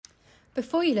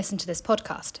Before you listen to this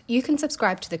podcast, you can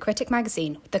subscribe to The Critic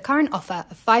magazine with the current offer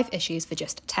of 5 issues for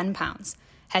just £10.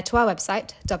 Head to our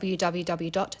website,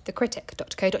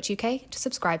 www.thecritic.co.uk, to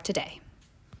subscribe today.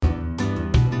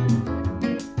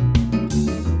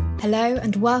 Hello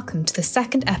and welcome to the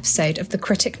second episode of The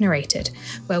Critic Narrated,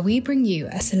 where we bring you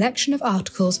a selection of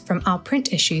articles from our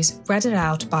print issues read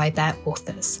aloud by their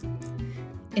authors.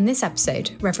 In this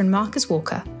episode, Reverend Marcus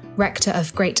Walker, rector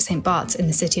of Great St Bart's in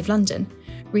the City of London,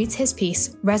 reads his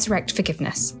piece Resurrect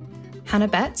Forgiveness. Hannah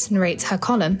Betts narrates her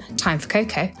column Time for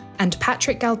Cocoa, and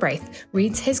Patrick Galbraith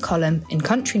reads his column in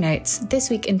Country Notes, this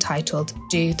week entitled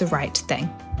Do the Right Thing.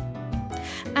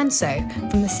 And so,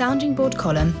 from the sounding board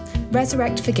column,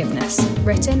 Resurrect Forgiveness,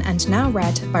 written and now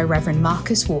read by Reverend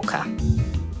Marcus Walker.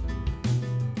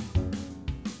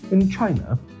 In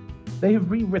China, they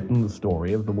have rewritten the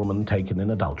story of the woman taken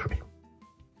in adultery.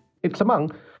 It's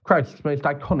among Christ's most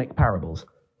iconic parables,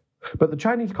 but the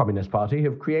Chinese Communist Party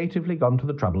have creatively gone to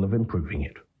the trouble of improving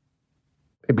it.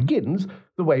 It begins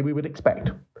the way we would expect.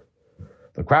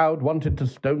 The crowd wanted to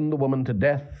stone the woman to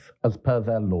death as per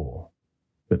their law,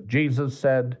 but Jesus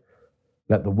said,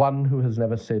 "Let the one who has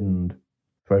never sinned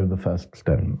throw the first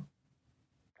stone."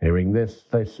 Hearing this,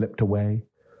 they slipped away,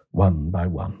 one by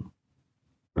one.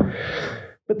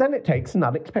 But then it takes an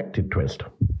unexpected twist.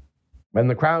 When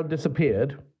the crowd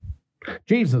disappeared,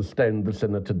 Jesus stoned the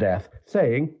sinner to death,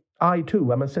 saying, "I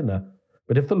too am a sinner,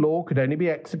 but if the law could only be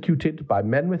executed by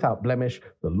men without blemish,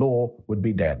 the law would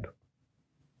be dead."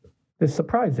 This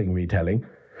surprising retelling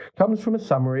comes from a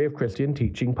summary of Christian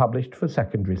teaching published for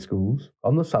secondary schools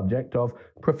on the subject of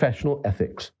professional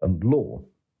ethics and law,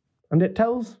 and it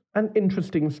tells an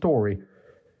interesting story,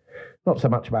 not so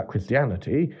much about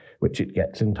Christianity, which it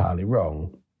gets entirely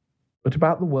wrong, but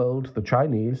about the world the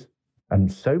Chinese,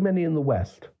 and so many in the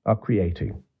West, are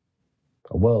creating.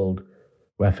 A world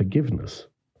where forgiveness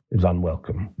is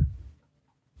unwelcome.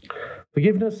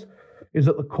 Forgiveness is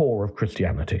at the core of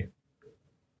Christianity.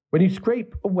 When you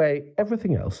scrape away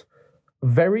everything else, a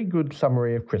very good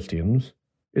summary of Christians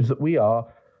is that we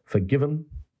are forgiven,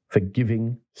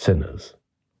 forgiving sinners.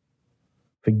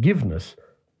 Forgiveness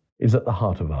is at the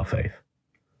heart of our faith.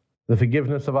 The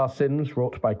forgiveness of our sins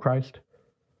wrought by Christ,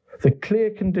 the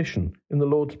clear condition in the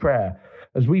Lord's Prayer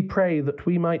as we pray that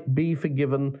we might be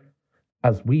forgiven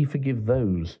as we forgive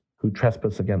those who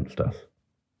trespass against us.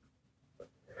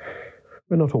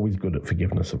 We're not always good at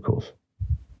forgiveness, of course.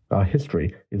 Our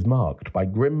history is marked by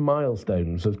grim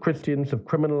milestones as Christians have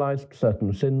criminalized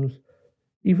certain sins,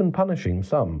 even punishing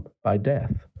some by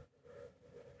death.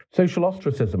 Social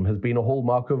ostracism has been a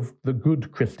hallmark of the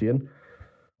good Christian,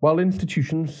 while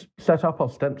institutions set up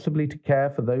ostensibly to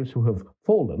care for those who have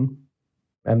fallen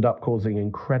end up causing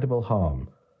incredible harm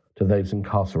to those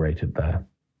incarcerated there.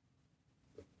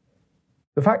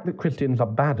 The fact that Christians are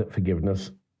bad at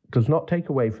forgiveness does not take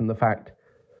away from the fact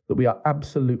that we are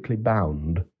absolutely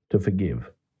bound to forgive.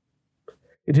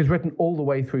 It is written all the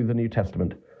way through the New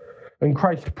Testament, and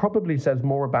Christ probably says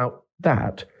more about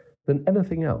that than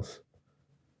anything else.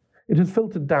 It has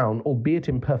filtered down, albeit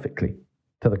imperfectly,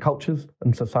 to the cultures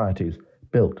and societies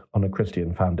built on a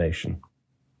Christian foundation.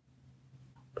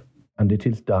 And it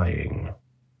is dying.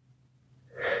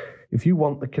 If you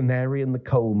want the canary in the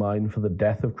coal mine for the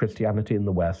death of Christianity in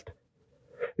the West,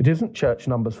 it isn't church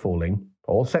numbers falling,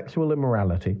 or sexual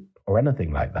immorality, or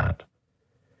anything like that.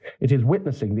 It is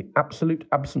witnessing the absolute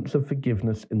absence of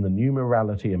forgiveness in the new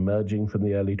morality emerging from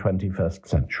the early 21st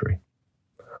century.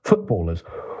 Footballers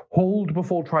hauled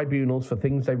before tribunals for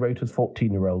things they wrote as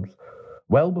 14-year-olds,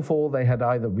 well before they had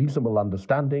either reasonable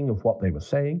understanding of what they were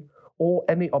saying or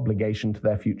any obligation to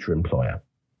their future employer.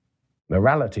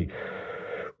 Morality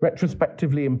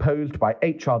retrospectively imposed by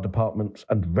HR departments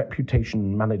and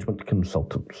reputation management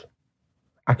consultants.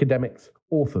 Academics,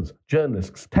 authors,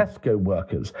 journalists, Tesco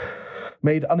workers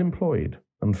made unemployed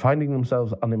and finding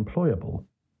themselves unemployable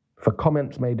for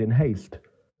comments made in haste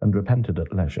and repented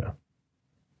at leisure.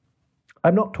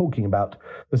 I'm not talking about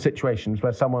the situations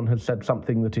where someone has said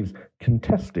something that is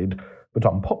contested but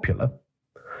unpopular,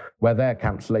 where their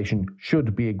cancellation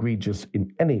should be egregious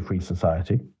in any free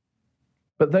society,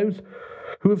 but those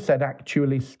who have said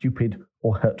actually stupid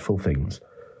or hurtful things,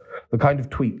 the kind of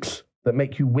tweets that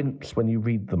make you wince when you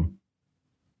read them.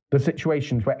 The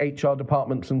situations where HR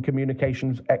departments and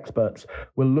communications experts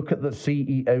will look at the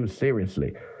CEO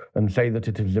seriously and say that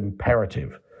it is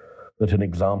imperative that an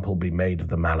example be made of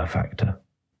the malefactor.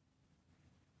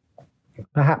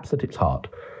 Perhaps at its heart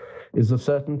is the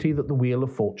certainty that the wheel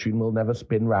of fortune will never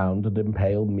spin round and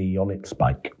impale me on its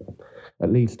spike.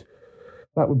 At least,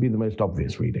 that would be the most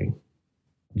obvious reading.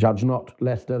 Judge not,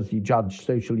 lest as ye judge,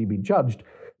 so shall ye be judged,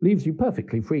 leaves you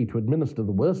perfectly free to administer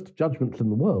the worst judgments in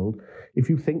the world if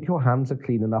you think your hands are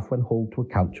clean enough when hauled to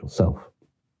account yourself.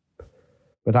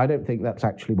 But I don't think that's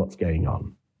actually what's going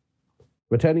on.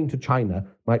 Returning to China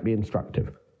might be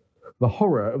instructive. The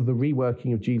horror of the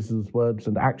reworking of Jesus' words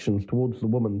and actions towards the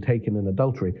woman taken in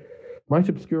adultery might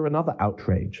obscure another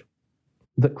outrage,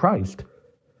 that Christ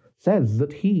says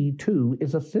that he, too,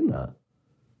 is a sinner.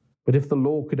 But if the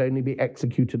law could only be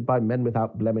executed by men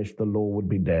without blemish, the law would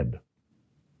be dead.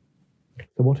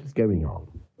 So what is going on?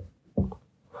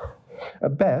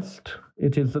 At best,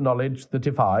 it is the knowledge that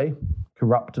if I,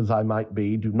 corrupt as I might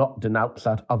be, do not denounce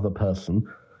that other person,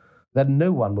 then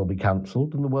no one will be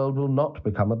cancelled and the world will not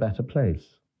become a better place.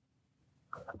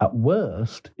 At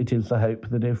worst, it is the hope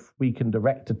that if we can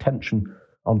direct attention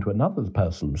onto another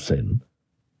person's sin,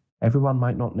 everyone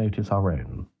might not notice our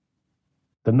own.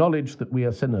 The knowledge that we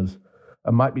are sinners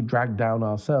and might be dragged down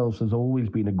ourselves has always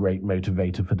been a great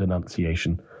motivator for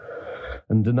denunciation,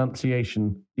 and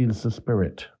denunciation is the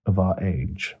spirit of our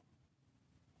age.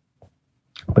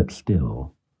 But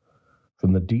still,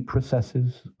 from the deep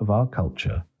recesses of our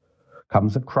culture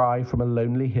comes a cry from a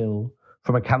lonely hill,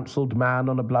 from a cancelled man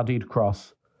on a bloodied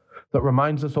cross, that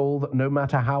reminds us all that no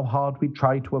matter how hard we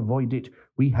try to avoid it,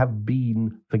 we have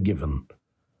been forgiven.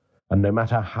 And no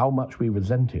matter how much we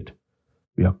resent it,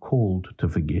 we are called to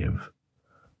forgive.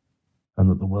 And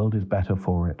that the world is better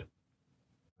for it.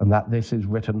 And that this is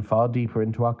written far deeper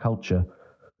into our culture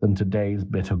than today's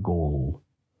bitter gall.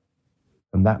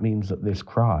 And that means that this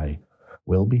cry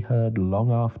will be heard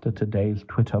long after today's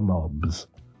Twitter mobs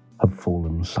have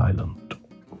fallen silent.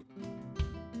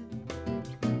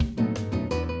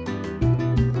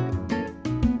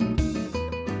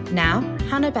 Now,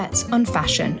 Hannah Betts on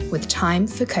fashion with Time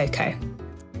for Cocoa.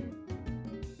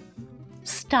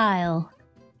 Style.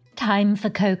 Time for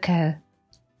Cocoa.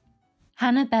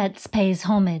 Hannah Betts pays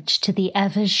homage to the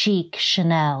ever-chic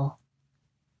Chanel.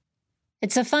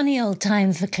 It's a funny old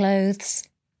time for clothes.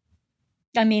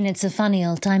 It's a funny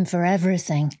old time for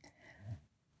everything.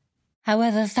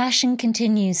 However, fashion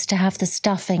continues to have the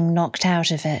stuffing knocked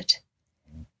out of it.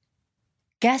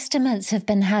 Guesstimates have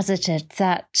been hazarded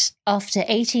that, after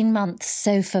 18 months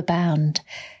sofa-bound,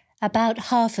 about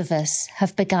half of us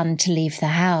have begun to leave the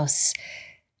house.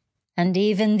 And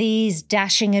even these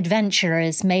dashing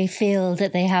adventurers may feel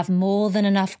that they have more than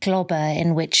enough clobber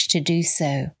in which to do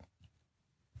so.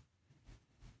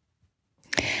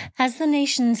 As the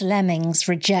nation's lemmings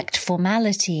reject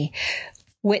formality,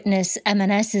 witness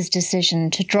M&S's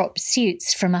decision to drop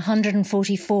suits from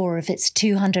 144 of its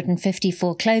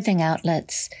 254 clothing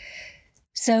outlets,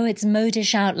 so its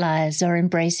modish outliers are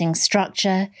embracing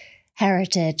structure,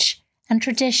 heritage, and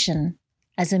tradition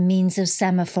as a means of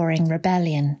semaphoring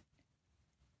rebellion.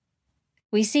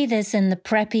 We see this in the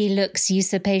preppy looks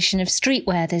usurpation of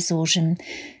streetwear this autumn.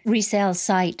 Resale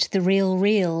site The Real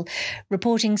Real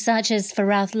reporting searches for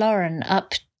Ralph Lauren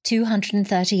up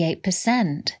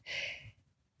 238%.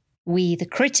 We, The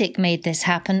Critic, made this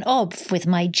happen with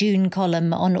my June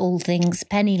column on all things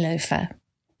penny loafer.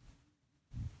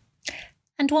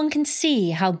 And one can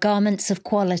see how garments of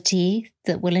quality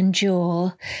that will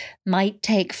endure might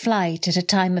take flight at a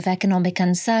time of economic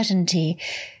uncertainty,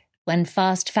 when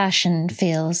fast fashion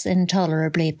feels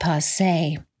intolerably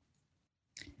passé.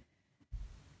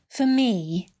 For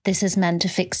me, this has meant a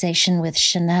fixation with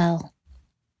Chanel.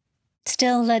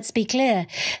 Still, let's be clear,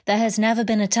 there has never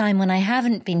been a time when I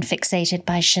haven't been fixated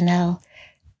by Chanel.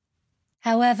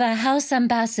 However, House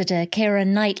Ambassador Keira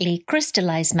Knightley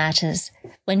crystallized matters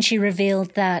when she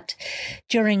revealed that,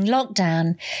 during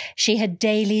lockdown, she had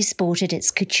daily sported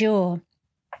its couture.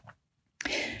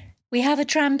 We have a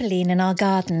trampoline in our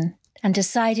garden and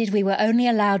decided we were only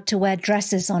allowed to wear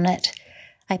dresses on it.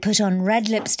 I put on red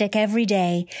lipstick every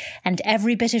day and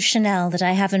every bit of Chanel that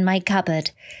I have in my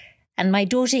cupboard, and my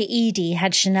daughter Edie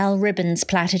had Chanel ribbons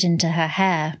plaited into her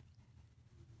hair.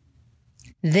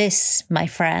 This, my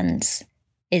friends,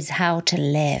 is how to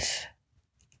live.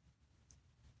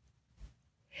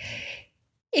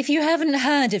 If you haven't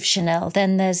heard of Chanel,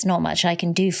 then there's not much I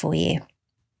can do for you.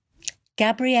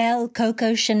 Gabrielle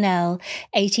Coco Chanel,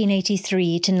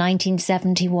 1883 to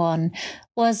 1971,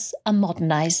 was a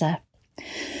modernizer.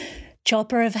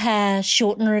 Chopper of hair,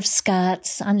 shortener of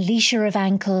skirts, unleasher of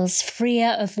ankles,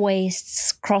 freer of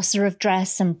waists, crosser of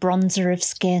dress and bronzer of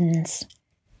skins.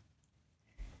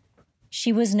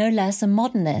 She was no less a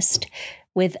modernist,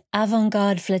 with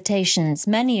avant-garde flirtations,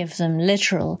 many of them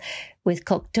literal, with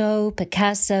Cocteau,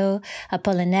 Picasso,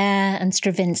 Apollinaire and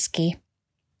Stravinsky,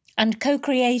 and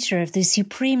co-creator of the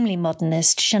supremely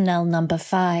modernist Chanel No.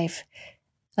 5,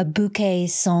 a bouquet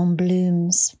sans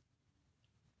blooms.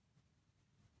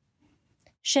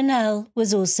 Chanel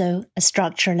was also a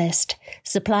structuralist,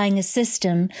 supplying a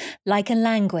system like a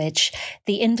language,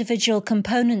 the individual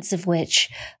components of which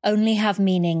only have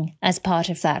meaning as part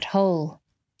of that whole.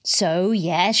 So,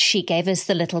 yes, she gave us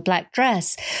the little black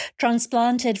dress,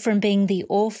 transplanted from being the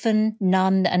orphan,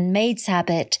 nun and maid's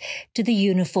habit to the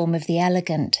uniform of the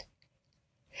elegant.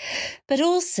 But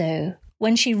also,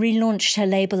 when she relaunched her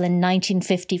label in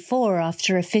 1954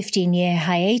 after a 15-year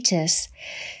hiatus,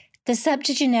 the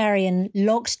septuagenarian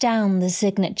locked down the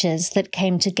signatures that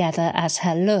came together as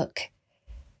her look.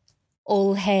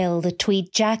 All hail the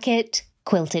tweed jacket,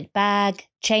 quilted bag,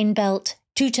 chain belt,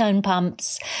 two-tone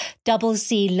pumps, double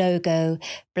C logo,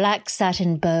 black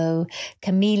satin bow,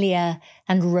 camellia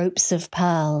and ropes of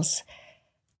pearls,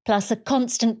 plus a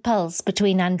constant pulse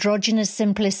between androgynous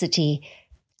simplicity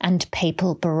and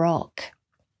papal baroque.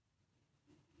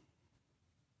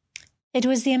 It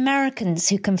was the Americans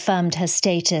who confirmed her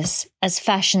status as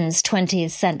fashion's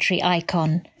 20th century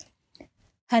icon.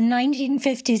 Her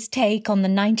 1950s take on the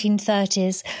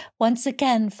 1930s once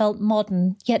again felt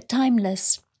modern yet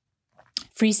timeless,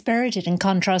 free-spirited in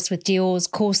contrast with Dior's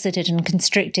corseted and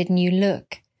constricted new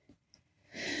look.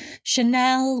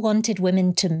 Chanel wanted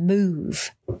women to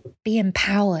move, be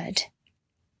empowered.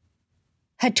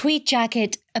 Her tweed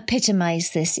jacket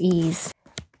epitomised this ease,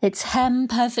 its hem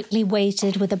perfectly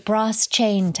weighted with a brass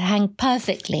chain to hang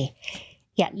perfectly,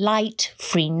 yet light,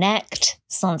 free-necked,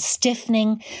 sans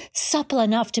stiffening, supple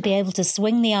enough to be able to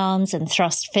swing the arms and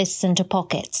thrust fists into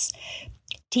pockets,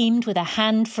 teamed with a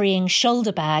hand-freeing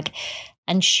shoulder bag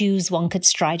and shoes one could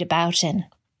stride about in.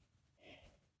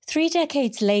 3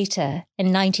 decades later,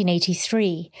 in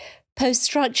 1983,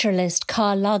 post-structuralist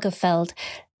Karl Lagerfeld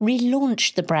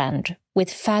relaunched the brand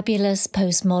with fabulous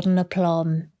postmodern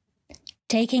aplomb,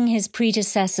 taking his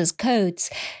predecessors' codes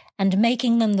and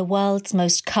making them the world's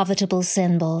most covetable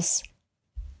symbols.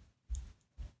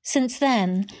 Since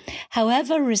then,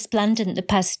 however resplendent the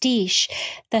pastiche,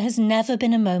 there has never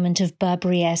been a moment of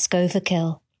Burberry-esque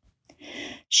overkill.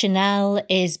 Chanel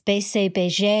is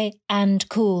baiser and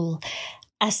cool,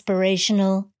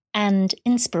 aspirational and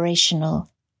inspirational.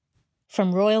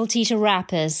 From royalty to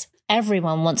rappers,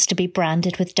 everyone wants to be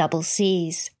branded with double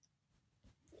C's.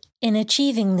 In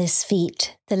achieving this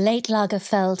feat, the late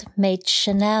Lagerfeld made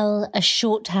Chanel a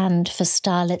shorthand for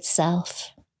style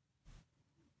itself.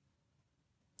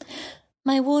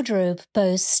 My wardrobe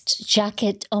boasts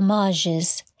jacket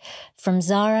homages from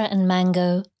Zara and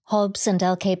Mango, Hobbs and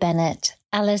L.K. Bennett,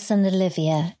 Alice and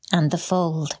Olivia, and The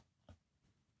Fold.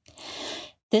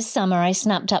 This summer I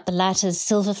snapped up the latter's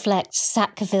silver-flecked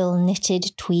Sackville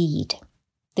knitted tweed.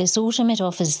 This autumn it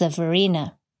offers the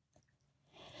Verena.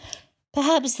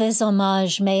 Perhaps this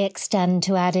homage may extend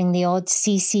to adding the odd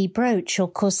CC brooch or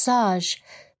corsage,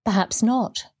 perhaps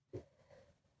not.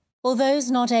 Or those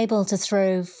not able to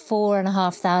throw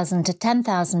 £4,500 to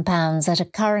 £10,000 at a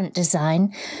current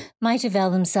design might avail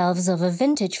themselves of a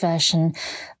vintage version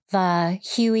via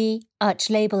Huey, Arch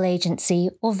Label Agency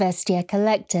or Vestia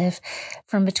Collective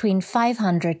from between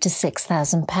 £500 to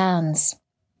 £6,000.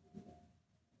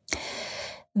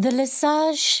 The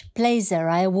Lesage blazer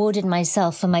I awarded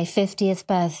myself for my 50th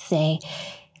birthday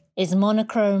is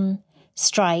monochrome,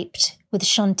 striped, with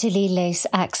Chantilly lace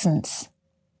accents.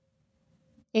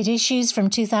 It issues from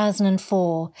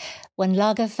 2004, when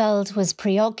Lagerfeld was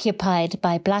preoccupied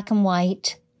by black and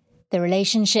white, the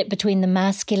relationship between the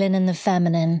masculine and the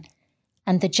feminine,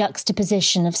 and the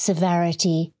juxtaposition of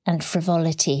severity and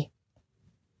frivolity.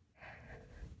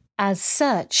 As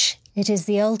such, it is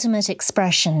the ultimate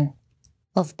expression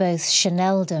of both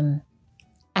Chaneldom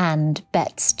and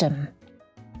Bettsdom.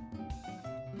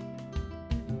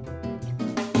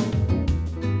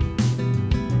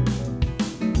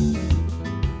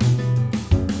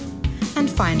 And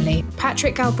finally,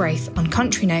 Patrick Galbraith on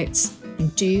Country Notes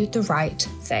and Do the Right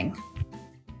Thing.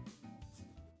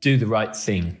 Do the right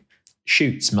thing.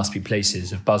 Shoots must be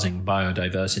places of buzzing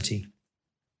biodiversity.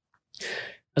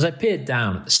 As I peered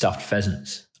down at the stuffed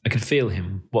pheasants, I could feel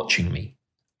him watching me,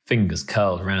 fingers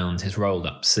curled round his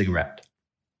rolled-up cigarette.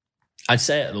 I'd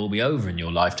say it'll all be over in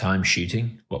your lifetime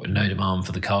shooting, what with no demand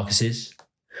for the carcasses.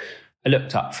 I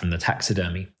looked up from the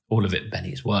taxidermy, all of it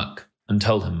Benny's work, and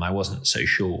told him I wasn't so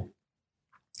sure.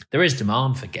 There is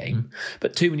demand for game,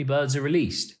 but too many birds are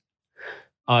released.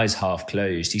 Eyes half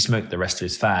closed, he smoked the rest of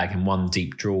his fag in one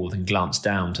deep draw, then glanced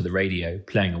down to the radio,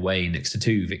 playing away next to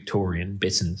 2 Victorian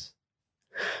bitterns.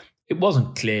 It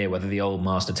wasn't clear whether the old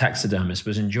master taxidermist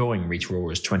was enjoying Rita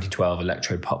Ora's 2012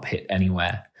 electro-pop hit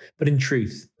Anywhere, but in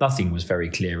truth, nothing was very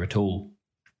clear at all.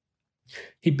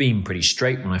 He'd been pretty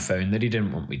straight when I phoned that he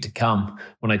didn't want me to come.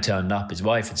 When I turned up, his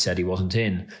wife had said he wasn't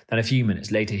in. Then a few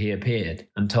minutes later he appeared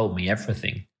and told me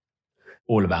everything.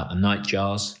 All about the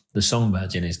nightjars, the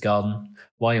songbirds in his garden,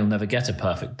 why he'll never get a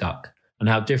perfect duck, and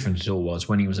how different it all was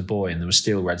when he was a boy and there were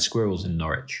still red squirrels in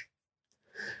Norwich.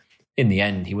 In the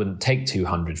end, he wouldn't take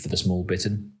 200 for the small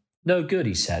bittern. No good,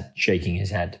 he said, shaking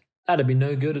his head. That'd be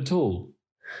no good at all.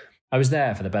 I was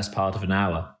there for the best part of an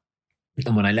hour,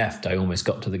 and when I left, I almost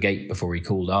got to the gate before he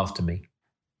called after me.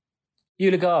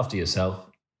 You look after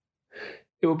yourself.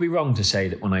 It would be wrong to say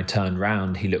that when I turned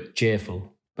round, he looked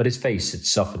cheerful, but his face had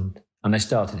softened, and I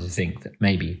started to think that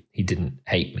maybe he didn't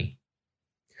hate me.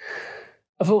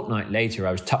 A fortnight later,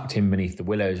 I was tucked in beneath the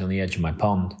willows on the edge of my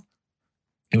pond.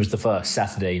 It was the first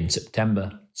Saturday in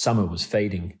September, summer was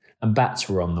fading, and bats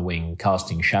were on the wing,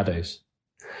 casting shadows.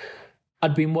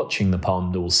 I'd been watching the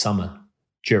pond all summer.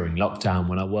 During lockdown,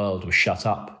 when our world was shut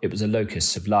up, it was a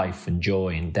locus of life and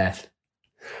joy and death.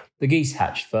 The geese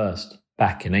hatched first,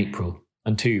 back in April,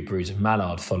 and 2 broods of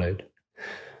mallard followed.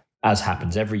 As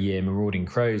happens every year, marauding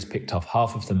crows picked off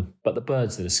half of them, but the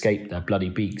birds that escaped their bloody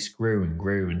beaks grew and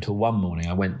grew until one morning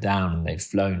I went down and they'd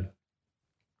flown.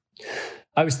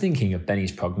 I was thinking of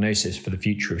Benny's prognosis for the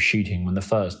future of shooting when the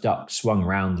first duck swung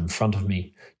round in front of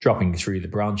me, dropping through the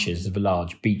branches of a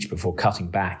large beech before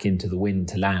cutting back into the wind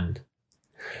to land.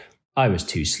 I was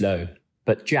too slow,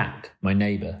 but Jack, my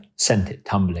neighbour, sent it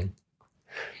tumbling.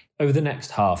 Over the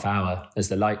next half hour, as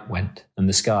the light went and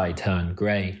the sky turned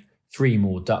grey, 3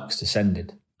 more ducks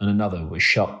descended, and another was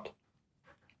shot.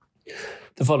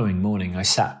 The following morning I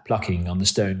sat plucking on the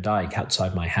stone dyke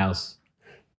outside my house.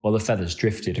 While the feathers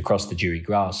drifted across the dewy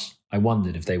grass, I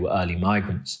wondered if they were early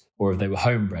migrants, or if they were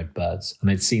homebred birds, and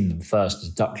I'd seen them first as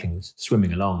ducklings,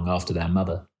 swimming along after their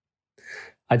mother.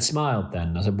 I'd smiled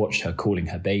then as I watched her calling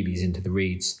her babies into the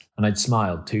reeds, and I'd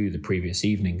smiled too the previous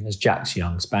evening as Jack's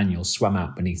young spaniel swam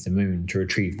out beneath the moon to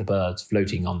retrieve the birds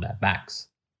floating on their backs.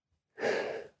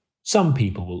 Some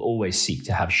people will always seek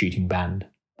to have shooting banned,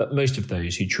 but most of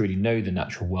those who truly know the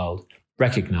natural world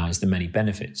recognise the many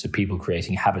benefits of people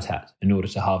creating habitat in order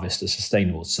to harvest a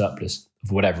sustainable surplus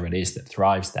of whatever it is that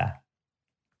thrives there.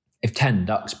 If 10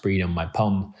 ducks breed on my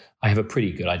pond, I have a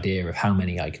pretty good idea of how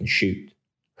many I can shoot.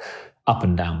 Up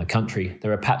and down the country,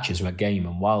 there are patches where game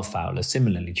and wildfowl are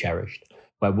similarly cherished,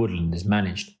 where woodland is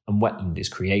managed and wetland is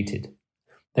created.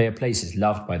 They are places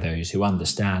loved by those who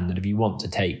understand that if you want to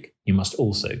take, you must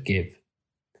also give.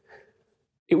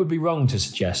 It would be wrong to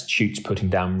suggest shoots putting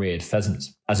down reared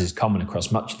pheasants, as is common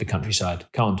across much of the countryside,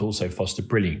 can't also foster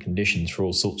brilliant conditions for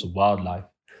all sorts of wildlife,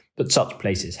 but such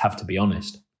places have to be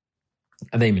honest.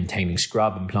 Are they maintaining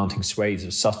scrub and planting swathes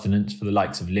of sustenance for the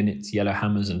likes of linnets,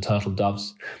 yellowhammers and turtle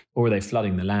doves, or are they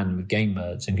flooding the land with game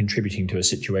birds and contributing to a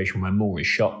situation where more is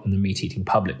shot than the meat-eating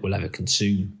public will ever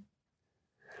consume?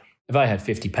 If I had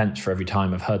 50 pence for every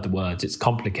time I've heard the words "it's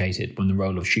complicated" when the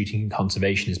role of shooting and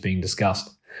conservation is being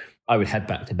discussed, I would head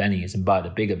back to Benny's and buy the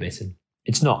bigger bittern.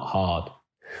 It's not hard.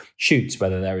 Shoots,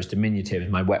 whether they're as diminutive as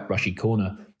my wet rushy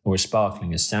corner or as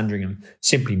sparkling as Sandringham,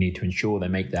 simply need to ensure they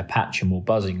make their patch a more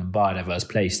buzzing and biodiverse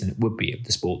place than it would be if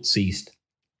the sport ceased.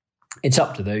 It's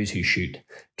up to those who shoot,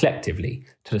 collectively,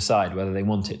 to decide whether they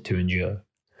want it to endure.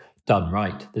 Done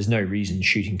right, there's no reason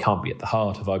shooting can't be at the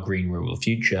heart of our green rural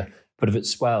future, but if it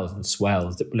swells and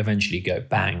swells, it will eventually go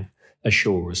bang, as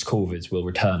sure as corvids will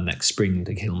return next spring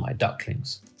to kill my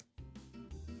ducklings.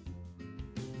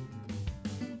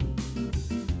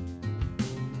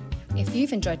 If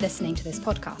you've enjoyed listening to this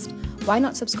podcast, why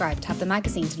not subscribe to have the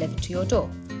magazine delivered to your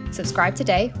door? Subscribe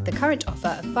today with the current offer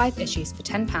of 5 issues for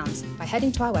 £10 by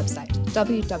heading to our website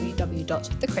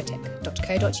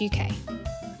www.thecritic.co.uk.